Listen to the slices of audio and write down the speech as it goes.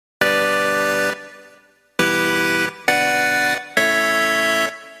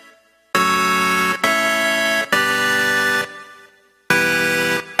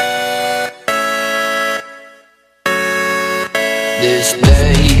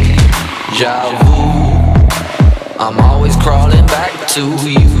Deja vu, I'm always crawling back to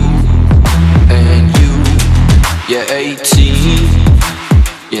you. And you're 18,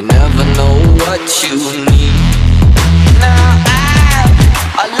 you never know what you need. Now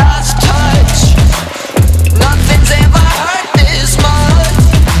I lost touch, nothing's ever hurt this much.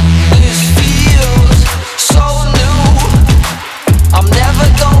 This feels so new, I'm never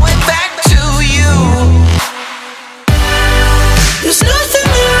going back to you. There's nothing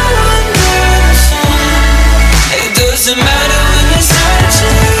new under the sun. It doesn't matter when you're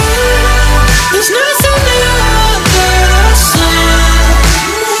searching. There's nothing new under the sun.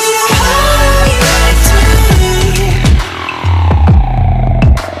 Hold back to me.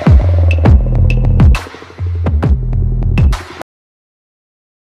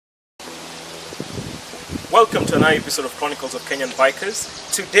 Welcome to another episode of Chronicles of Kenyan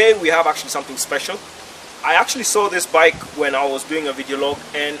Bikers. Today we have actually something special. I actually saw this bike when I was doing a video log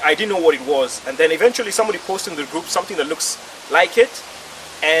and I didn't know what it was, and then eventually somebody posted in the group something that looks like it,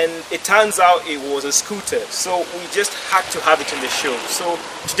 and it turns out it was a scooter, so we just had to have it in the show. So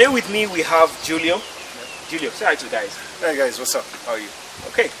today with me we have Giulio. Giulio, say hi to the guys. Hey guys, what's up? How are you?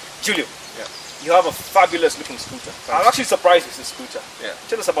 Okay, Giulio, Yeah. you have a fabulous looking scooter. I'm actually surprised it's a scooter. Yeah.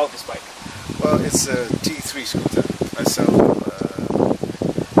 Tell us about this bike. Well, it's a T3 scooter. I sell.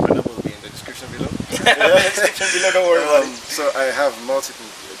 My number will be in the description below. Description below, don't worry about it. So I have multiple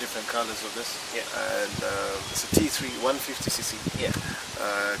different colors of this. Yeah. And it's a T3 150cc. Yeah.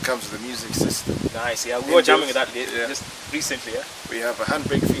 Comes with a music system. Nice, yeah. We were jamming with that Yeah. just recently, yeah. We have a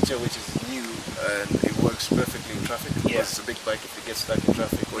handbrake feature which is new and it works perfectly in traffic. Yeah. It's a big bike. If you get stuck in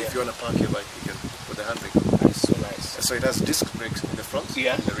traffic, or if Yeah. you want to park your bike, you can put the handbrake on. Nice, so nice. So it has disc brakes in the front,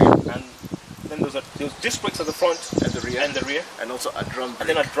 Yeah. and the rear, And then those disc brakes at the front and the rear, and also a drum brake. and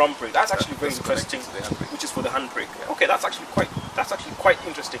then a drum brake. That's actually very That's connected interesting, to the handbrake. which is for the handbrake. Okay, that's actually quite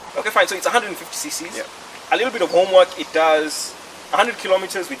interesting. Okay, fine. So it's 150 cc's. Yeah. A little bit of homework. It does 100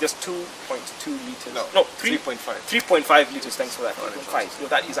 kilometers with just 2.2 liters. No, 3.5 3.5. liters. Thanks for that. 100 3.5. So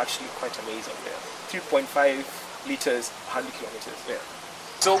that is actually quite amazing. Yeah. 3.5 liters, 100 kilometers. Yeah.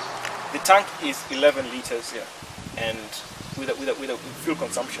 So the tank is 11 liters. Yeah. And with a fuel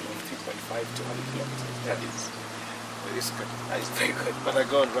consumption of 3.5 to 100 kilometers. It is good. That is very good. But I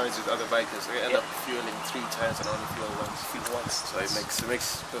go on rides with other bikers. I end Yeah. up fueling 3 times and only fuel once. Fuel once. So it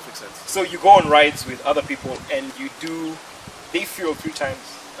makes perfect sense. So you go on rides with other people and they fuel 3 times.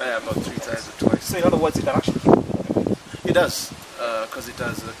 About 3 times or twice. So in other words, it can actually keep moving. It does, because it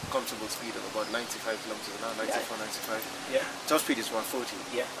has a comfortable speed of about 95 kilometers an hour, 94, 95. Yeah. Top speed is 140.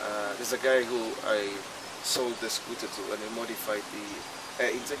 Yeah. There's a guy who I sold the scooter to, and he modified the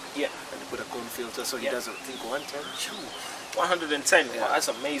air intake. Yeah. And he put a cone filter, so he Yeah. does, I think, 110. 110. Yeah. Wow, that's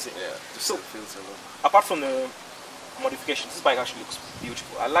amazing. Yeah, just So the filter alone. apart from the modifications, this bike actually looks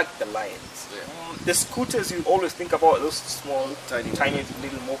beautiful. I like the lines. Yeah. The scooters you always think about, those small, Tiny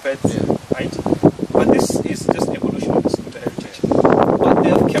little mopeds, Yeah. right? But this is just evolution of the scooter heritage. But they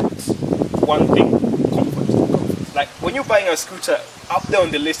have kept one thing: comfort. Like when you're buying a scooter, up there on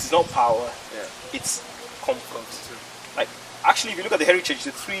the list is not power; Yeah. it's comfort. Like actually, if you look at the heritage,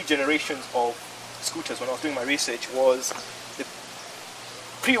 the 3 generations of scooters when I was doing my research was the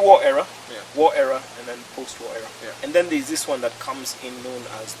pre-war era, Yeah. war era, and then post-war era. Yeah. And then there's this one that comes in known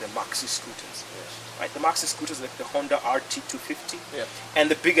as the maxi scooters. Right, the maxi scooters like the Honda RT250 Yeah. and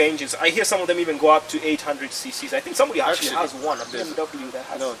the bigger engines. I hear some of them even go up to 800 cc's. I think somebody actually has one, a there's- BMW that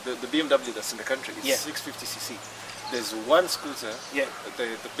has. No, the BMW that's in the country is Yeah. 650cc. There's one scooter, Yeah. the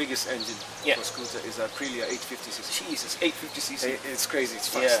biggest engine Yeah. for scooter is a Aprilia 850cc. Jesus, 850 cc. It's crazy, it's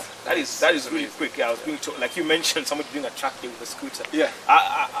fast. Yeah, that is really amazing. quick. Yeah, I was being told, like you mentioned, somebody doing a track day with a scooter. Yeah.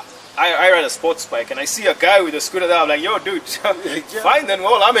 I ride a sports bike and I see a guy with a scooter there. I'm like, yo, dude, fine then, we're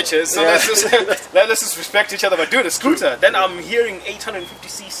all amateurs. So Yeah. let's just respect each other. But dude, a scooter. Then I'm hearing 850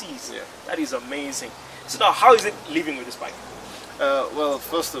 cc's. Yeah. That is amazing. So now, how is it living with this bike? Well,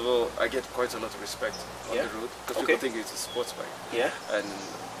 first of all, I get quite a lot of respect on Yeah. the road because Okay. people think it's a sports bike. Yeah. And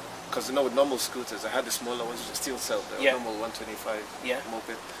because with normal scooters, I had the smaller ones which I still sell, the Yeah. normal 125 Yeah.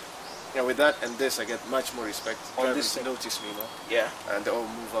 moped. Yeah, with that and this, I get much more respect. On Drivers this thing. notice me more, Yeah. and they all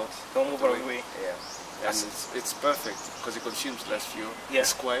move out. Don't move out of the way. Yeah. And it's perfect because it consumes less fuel. Yeah.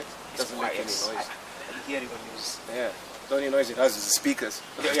 It's quiet. It's Doesn't quiet. make any noise. I hear it when you Yeah. The only noise it has is the speakers.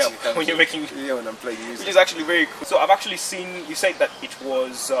 Yeah, when you're making. Yeah, when I'm playing Which music. is actually very cool. So I've actually seen, you said that it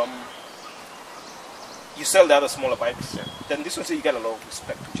was, you sell the other smaller bikes. Yeah. Then this one, so you get a lot of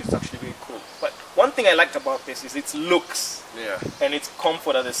respect, which is actually very cool. But one thing I liked about this is its looks Yeah. and its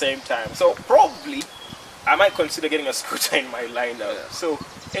comfort at the same time. So probably I might consider getting a scooter in my lineup. Yeah. So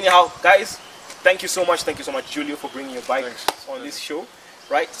anyhow, guys, thank you so much, Giulio, for bringing your bike Thanks. on this show.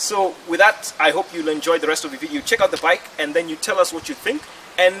 right? So with that, I hope you'll enjoy the rest of the video. Check out the bike and then you tell us what you think.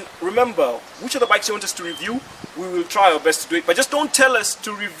 And remember, which of the bikes you want us to review, we will try our best to do it. But just don't tell us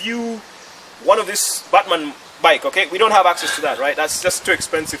to review one of this Batman bike, okay? We don't have access to that, right? That's just too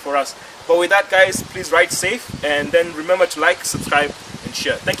expensive for us. But with that, guys, please ride safe, and then remember to like, subscribe, and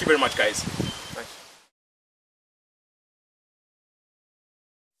share. Thank you very much, guys. Bye.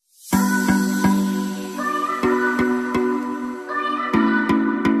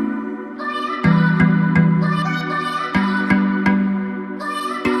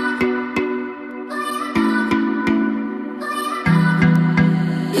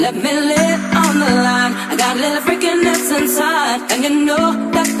 Let me lay on the line. I got a little freakiness inside, and you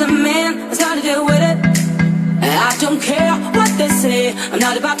know that the man has got to deal with it. And I don't care what they say, I'm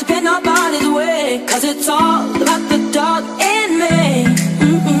not about to pin nobody's way, cause it's all about the dog in me.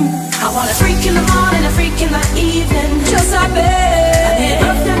 I want a freak in the morning, a freak in the evening, just like me. I need a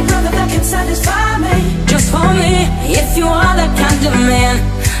perfect brother that can satisfy me, just for me. If you are that kind of man,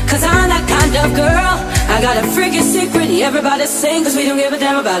 cause I'm that kind of girl. I got a freaky secret, everybody sing, cause we don't give a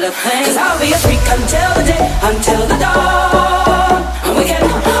damn about a thing. Cause I'll be a freak until the day, until the dawn, and we can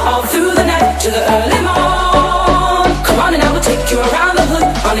all through the night to the early morn. Come on and I will take you around the hood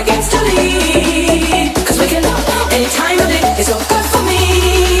on a gangster lead, cause we can any time of day, it's so good for me.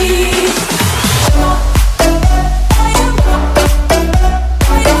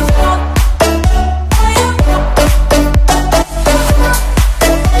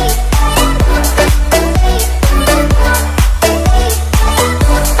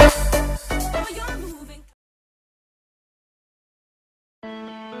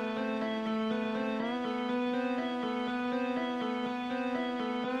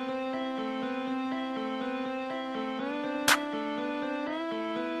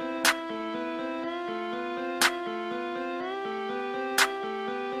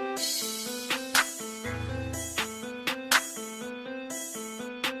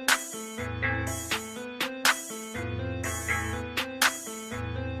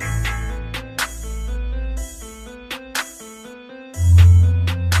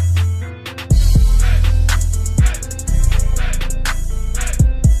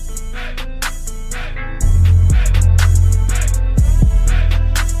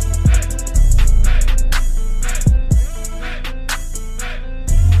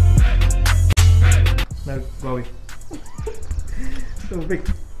 So Vic,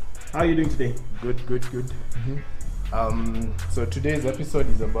 how are you doing today? Good. So today's episode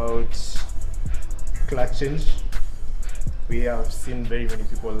is about clutch change. We have seen very many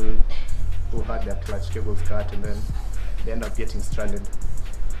people who had their clutch cables cut and then they end up getting stranded.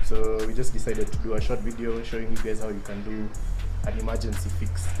 So we just decided to do a short video showing you guys how you can do an emergency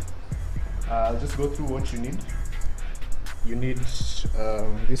fix. I'll just go through what you need. You need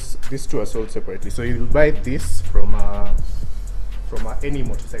these two are sold separately. So you'll buy this from any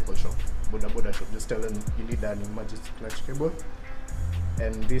motorcycle shop, boda shop. Just tell them you need an emergency clutch cable.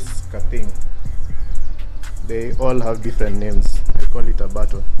 And this thing, they all have different names. I call it a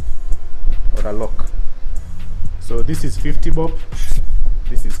button or a lock. So this is 50 bob,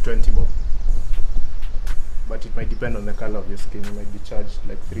 this is 20 bob. But it might depend on the color of your skin. You might be charged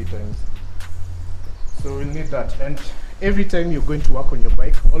like 3 times. So we'll need that. And every time you're going to work on your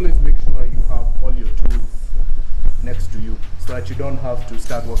bike, always make sure you have all your tools next to you, so that you don't have to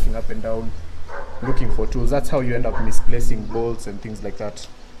start walking up and down looking for tools. That's how you end up misplacing bolts and things like that.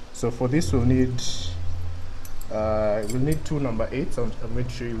 So for this we'll need 2 number 8s. I'll make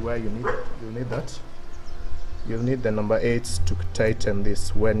sure you where you'll need that. You'll need the number 8s to tighten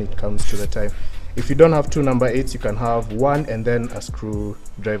this when it comes to the time. If you don't have 2 number 8s, you can have 1 and then a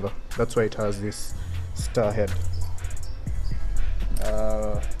screwdriver. That's why it has this star head.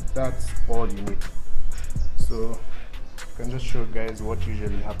 That's all you need. So I can just show you guys what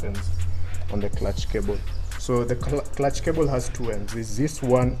usually happens on the clutch cable. So the clutch cable has 2 ends. There's this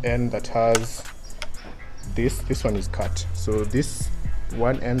one end that has this one is cut. So this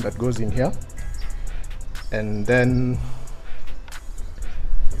one end that goes in here, and then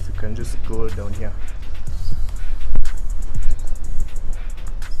if you can just go down here,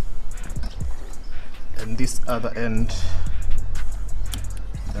 and this other end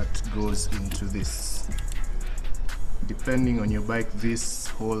that goes into this. Depending on your bike, this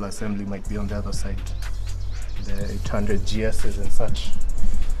whole assembly might be on the other side, the 800 GSs and such.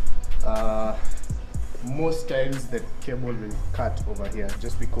 Most times the cable will cut over here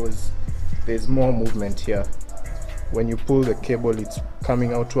just because there's more movement here. When you pull the cable, it's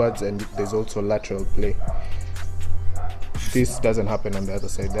coming outwards, and there's also lateral play. This doesn't happen on the other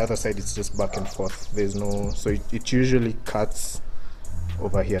side. The other side is just back and forth. There's no, so it usually cuts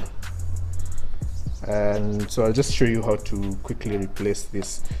over here. And so I'll just show you how to quickly replace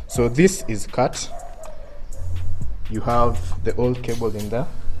this. So this is cut. You have the old cable in there.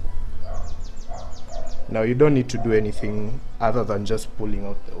 Now you don't need to do anything other than just pulling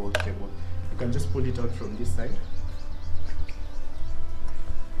out the old cable. You can just pull it out from this side.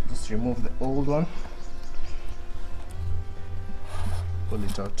 Just remove the old one. Pull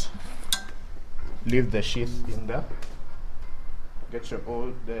it out. Leave the sheath in there. Get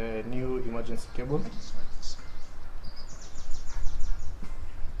the new emergency cable.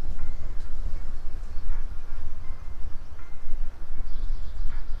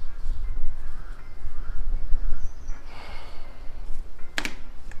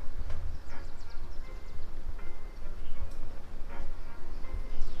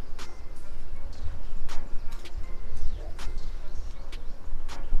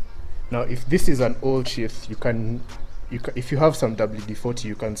 Now, if this is an old sheath, if you have some WD-40,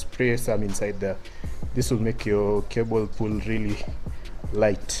 you can spray some inside there. This will make your cable pull really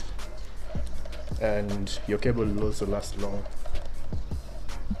light, and your cable will also last long.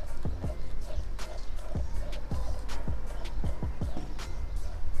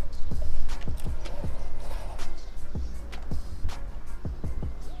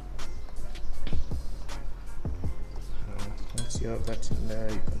 Once you have that in there,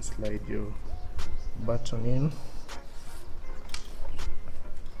 you can slide your button in.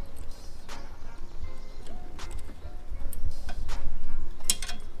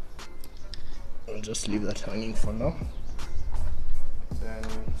 I'll just leave that hanging for now. Then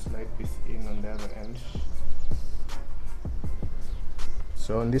slide this in on the other end.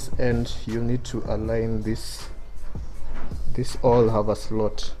 So on this end, you need to align this. This all have a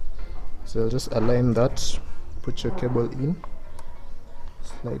slot. So just align that, put your cable in,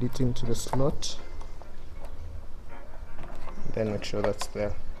 slide it into the slot, then make sure that's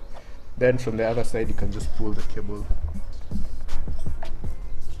there. Then from the other side, you can just pull the cable.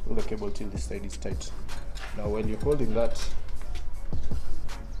 Pull the cable till this side is tight. Now when you're holding that,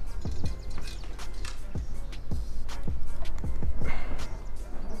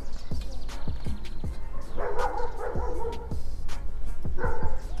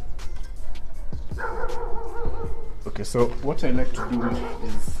 okay, so what I like to do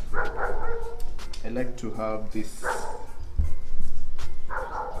is I like to have this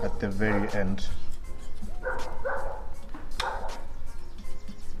at the very end.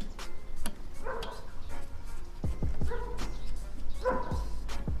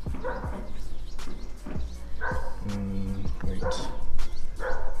 Wait.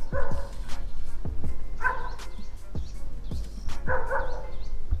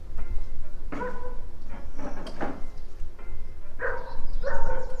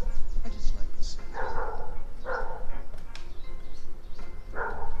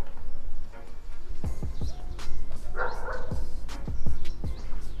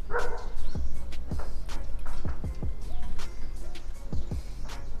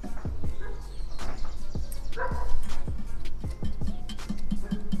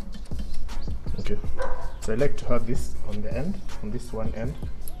 So I like to have this on the end, on this one end.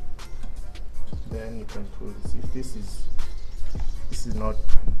 Then you can pull this. If this is not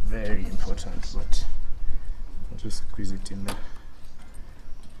very important, but I'll just squeeze it in there.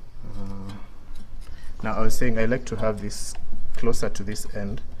 Now I was saying I like to have this closer to this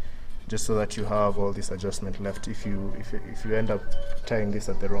end, just so that you have all this adjustment left. If you end up tying this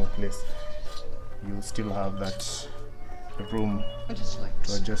at the wrong place, you still have that room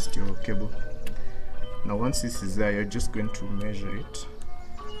to adjust your cable. Now once this is there, you're just going to measure it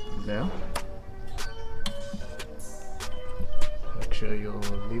there. Make sure your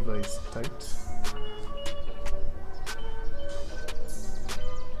lever is tight.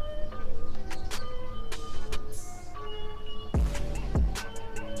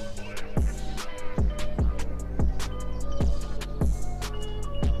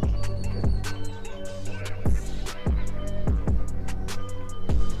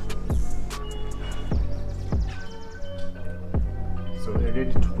 So we're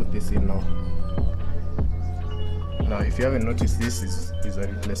ready to put this in now. Now if you haven't noticed, this is a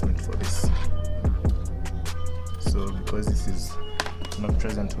replacement for this. So because this is not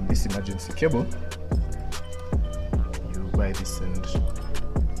present on this emergency cable, you buy this and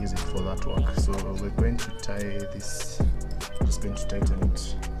use it for that work. So we're going to tie this, just going to tighten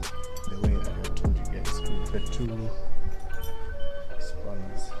it the way I have told you guys, with the two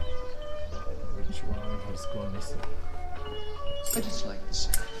spanners. Which one has gone missing? I just like this.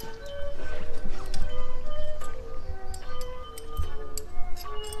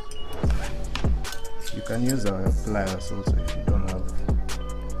 You can use our pliers also if you don't have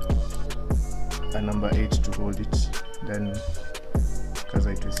a number 8 to hold it, then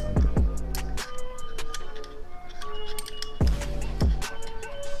kaza it with something.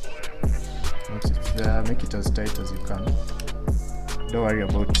 Once it's there, make it as tight as you can. Don't worry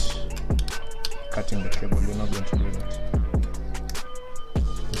about cutting the cable, you're not going to do that.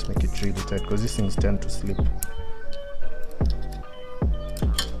 Just make it really tight because these things tend to slip.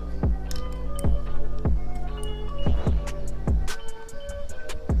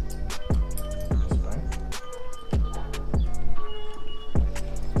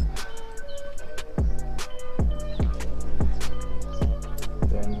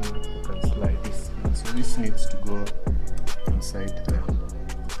 This needs to go inside there.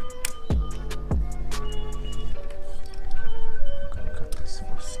 I'm gonna cut this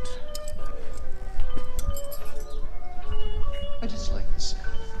first. I just like the sound.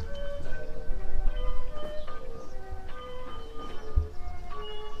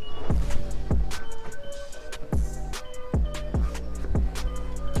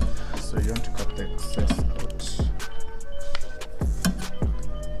 So you want to cut the excess out.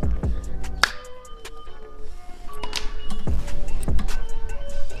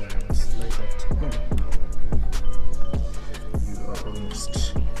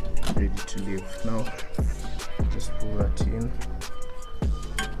 Now just pull that in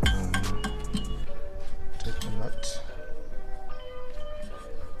and tighten that.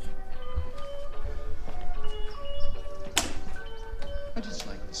 I just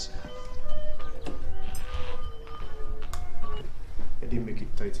like the sound. I didn't make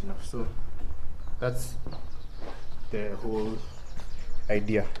it tight enough, so that's the whole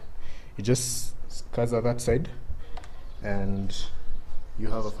idea. You just cover that side and you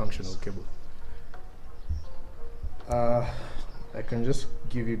have a functional cable. I can just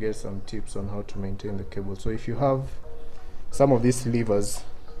give you guys some tips on how to maintain the cable. So if you have some of these levers,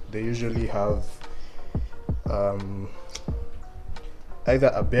 they usually have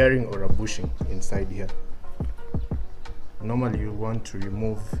either a bearing or a bushing inside here. Normally you want to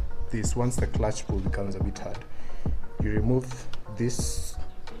remove this once the clutch pull becomes a bit hard. You remove this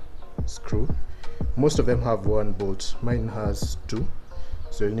screw. Most of them have one bolt, mine has two,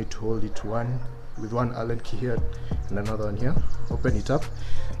 so you need to hold it with one Allen key here and another one here. Open it up,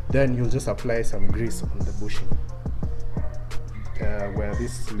 then you'll just apply some grease on the bushing where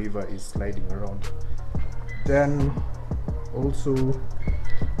this lever is sliding around. Then also,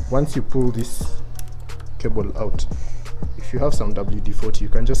 once you pull this cable out, if you have some WD-40, you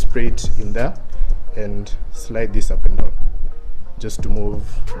can just spray it in there and slide this up and down, just to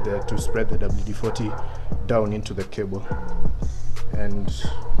spread the WD-40 down into the cable. And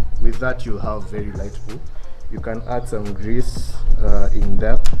with that you'll have very light pull. You can add some grease in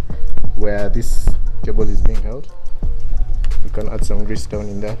there where this cable is being held. You can add some grease down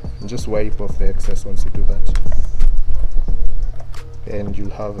in there and just wipe off the excess once you do that, and you'll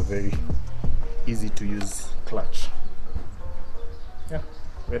have a very easy to use clutch. Yeah,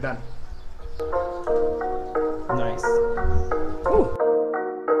 we're done. Nice.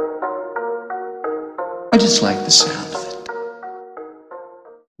 I just like the sound.